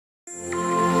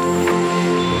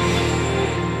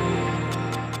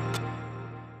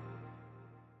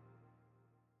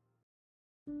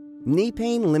Knee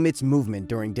pain limits movement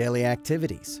during daily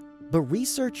activities, but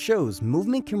research shows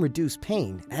movement can reduce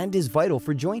pain and is vital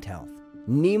for joint health.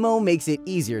 KneeMo makes it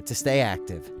easier to stay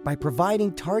active by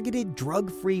providing targeted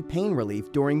drug-free pain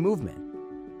relief during movement.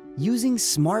 Using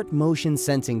smart motion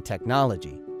sensing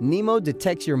technology, KneeMo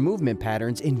detects your movement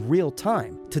patterns in real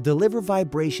time to deliver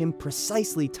vibration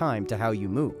precisely timed to how you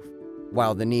move,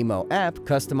 while the KneeMo app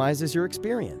customizes your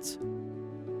experience.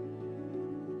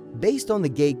 Based on the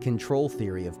gate control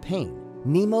theory of pain,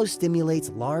 KneeMo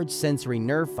stimulates large sensory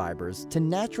nerve fibers to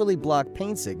naturally block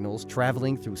pain signals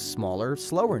traveling through smaller,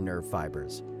 slower nerve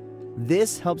fibers.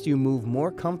 This helps you move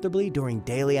more comfortably during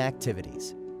daily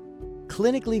activities.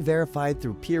 Clinically verified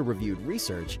through peer-reviewed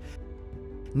research,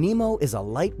 KneeMo is a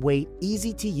lightweight,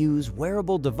 easy-to-use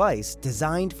wearable device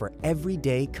designed for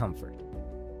everyday comfort.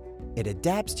 It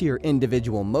adapts to your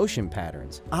individual motion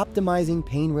patterns, optimizing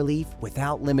pain relief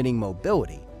without limiting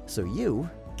mobility, so you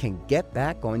can get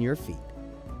back on your feet.